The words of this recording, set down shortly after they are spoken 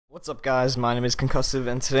What's up guys, my name is Konkussive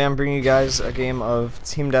and today I'm bringing you guys a game of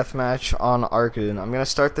Team Deathmatch on Arcade. I'm going to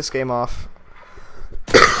start this game off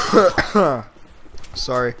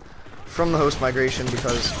sorry, from the host migration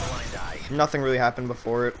because nothing really happened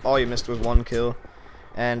before it. All you missed was one kill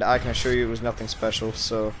and I can assure you it was nothing special,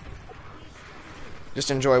 so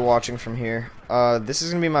just enjoy watching from here. This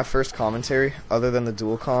is going to be my first commentary other than the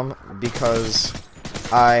dual comm because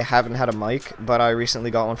I haven't had a mic, but I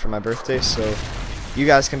recently got one for my birthday, so you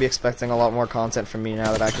guys can be expecting a lot more content from me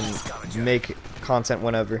now that I can make content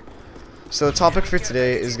whenever. So the topic for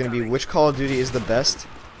today is going to be which Call of Duty is the best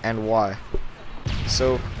and why.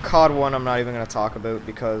 So COD 1 I'm not even going to talk about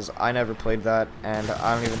because I never played that and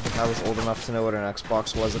I don't even think I was old enough to know what an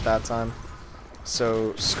Xbox was at that time.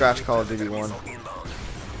 So scratch Call of Duty 1.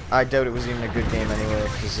 I doubt it was even a good game anyway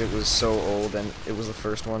because it was so old and it was the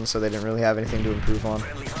first one, so they didn't really have anything to improve on.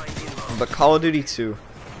 But Call of Duty 2.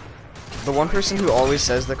 The one person who always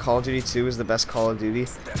says that Call of Duty 2 is the best Call of Duty,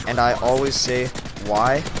 and I always say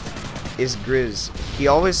why, is Grizz. He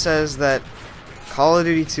always says that Call of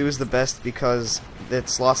Duty 2 is the best because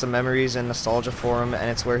it's lots of memories and nostalgia for him,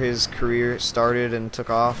 and it's where his career started and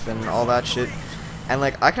took off and all that shit. And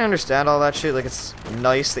like, I can understand all that shit, like it's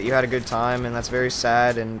nice that you had a good time, and that's very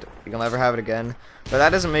sad, and you'll never have it again. But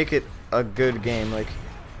that doesn't make it a good game. Like,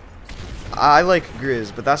 I like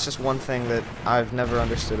Grizz, but that's just one thing that I've never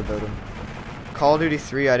understood about him. Call of Duty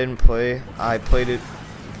 3 I didn't play. I played it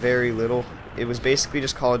very little. It was basically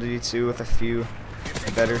just Call of Duty 2 with a few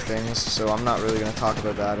better things, so I'm not really going to talk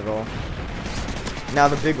about that at all. Now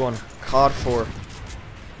the big one, COD 4.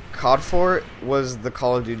 COD 4 was the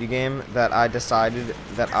Call of Duty game that I decided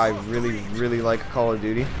that I really like Call of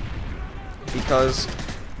Duty, because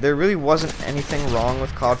there really wasn't anything wrong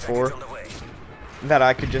with COD 4 that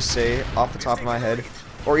I could just say off the top of my head.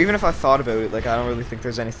 Or even if I thought about it, like, I don't really think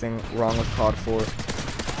there's anything wrong with COD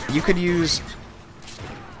 4. You could use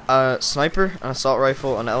a sniper, an assault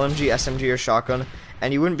rifle, an LMG, SMG, or shotgun,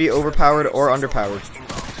 and you wouldn't be overpowered or underpowered.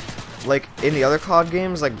 Like, in the other COD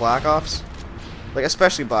games, like Black Ops, like,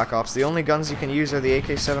 especially Black Ops, the only guns you can use are the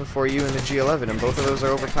AK-74U and the G11, and both of those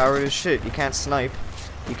are overpowered as shit. You can't snipe,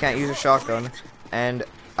 you can't use a shotgun, and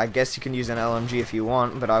I guess you can use an LMG if you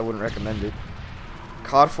want, but I wouldn't recommend it.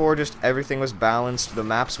 COD 4, just everything was balanced, the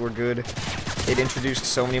maps were good, it introduced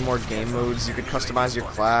so many more game modes, you could customize your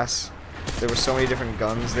class, there were so many different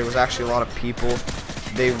guns, there was actually a lot of people,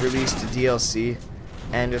 they released DLC,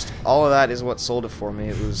 and just all of that is what sold it for me.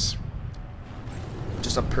 It was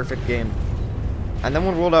just a perfect game. And then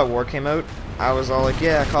when World at War came out, I was all like,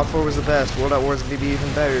 yeah, COD 4 was the best, World at War is going to be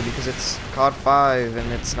even better because it's COD 5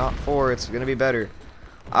 and it's not 4, it's going to be better.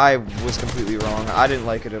 I was completely wrong, I didn't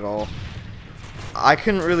like it at all. I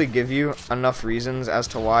couldn't really give you enough reasons as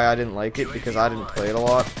to why I didn't like it because I didn't play it a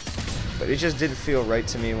lot, but it just didn't feel right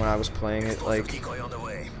to me when I was playing it. Like,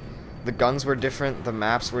 the guns were different, the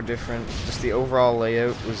maps were different, just the overall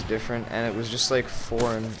layout was different, and it was just like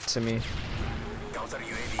foreign to me.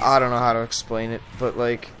 I don't know how to explain it, but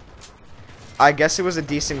like, I guess it was a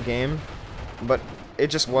decent game, but it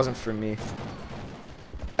just wasn't for me.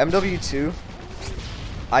 MW2,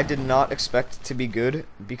 I did not expect to be good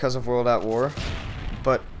because of World at War,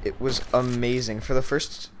 but it was amazing. For the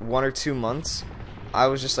first 1 or 2 months, I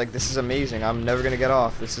was just like, this is amazing, I'm never gonna get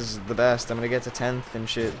off, this is the best, I'm gonna get to 10th and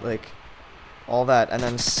shit, like, all that. And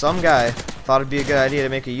then some guy thought it'd be a good idea to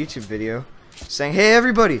make a YouTube video saying, hey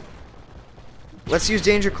everybody, let's use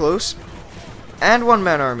Danger Close and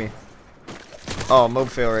one-man army. Oh, mob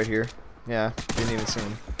fail right here. Yeah, didn't even see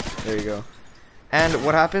him. There you go. And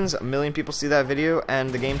what happens? A million people see that video, and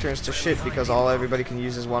the game turns to shit because all everybody can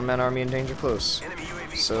use is one-man army and Danger Close.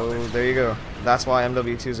 So, there you go. That's why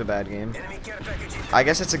MW2 is a bad game. I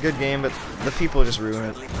guess it's a good game, but the people just ruin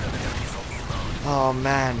it. Oh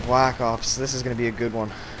man, Black Ops. This is going to be a good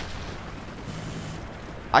one.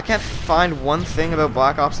 I can't find one thing about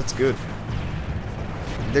Black Ops that's good.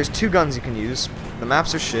 There's 2 guns you can use. The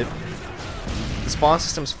maps are shit. The spawn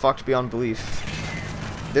system's fucked beyond belief.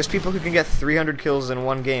 There's people who can get 300 kills in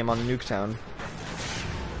one game on Nuketown.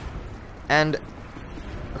 And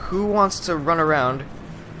who wants to run around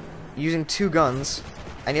using 2 guns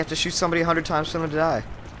and you have to shoot somebody 100 times for them to die?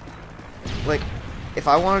 Like, if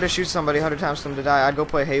I wanted to shoot somebody 100 times for them to die, I'd go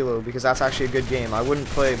play Halo because that's actually a good game. I wouldn't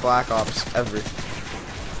play Black Ops ever.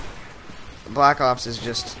 Black Ops is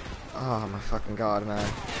just, oh my fucking god, man.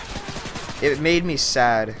 It made me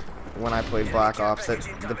sad when I played Black Ops that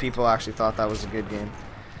the people actually thought that was a good game.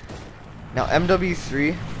 Now,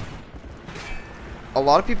 MW3, a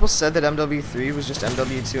lot of people said that MW3 was just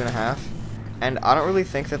MW2.5, and I don't really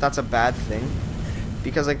think that that's a bad thing,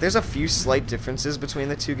 because like there's a few slight differences between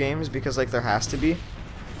the two games, because like there has to be,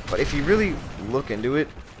 But if you really look into it,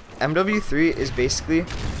 MW3 is basically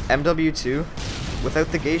MW2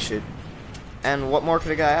 without the gay shit. And what more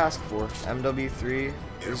could a guy ask for? MW3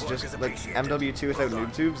 is just like MW2 without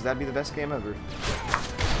noob tubes. That'd be the best game ever.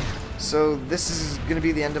 So this is going to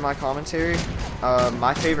be the end of my commentary.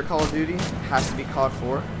 My favorite Call of Duty has to be COD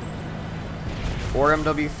 4 or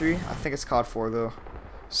MW3. I think it's COD 4 though.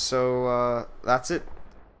 So that's it.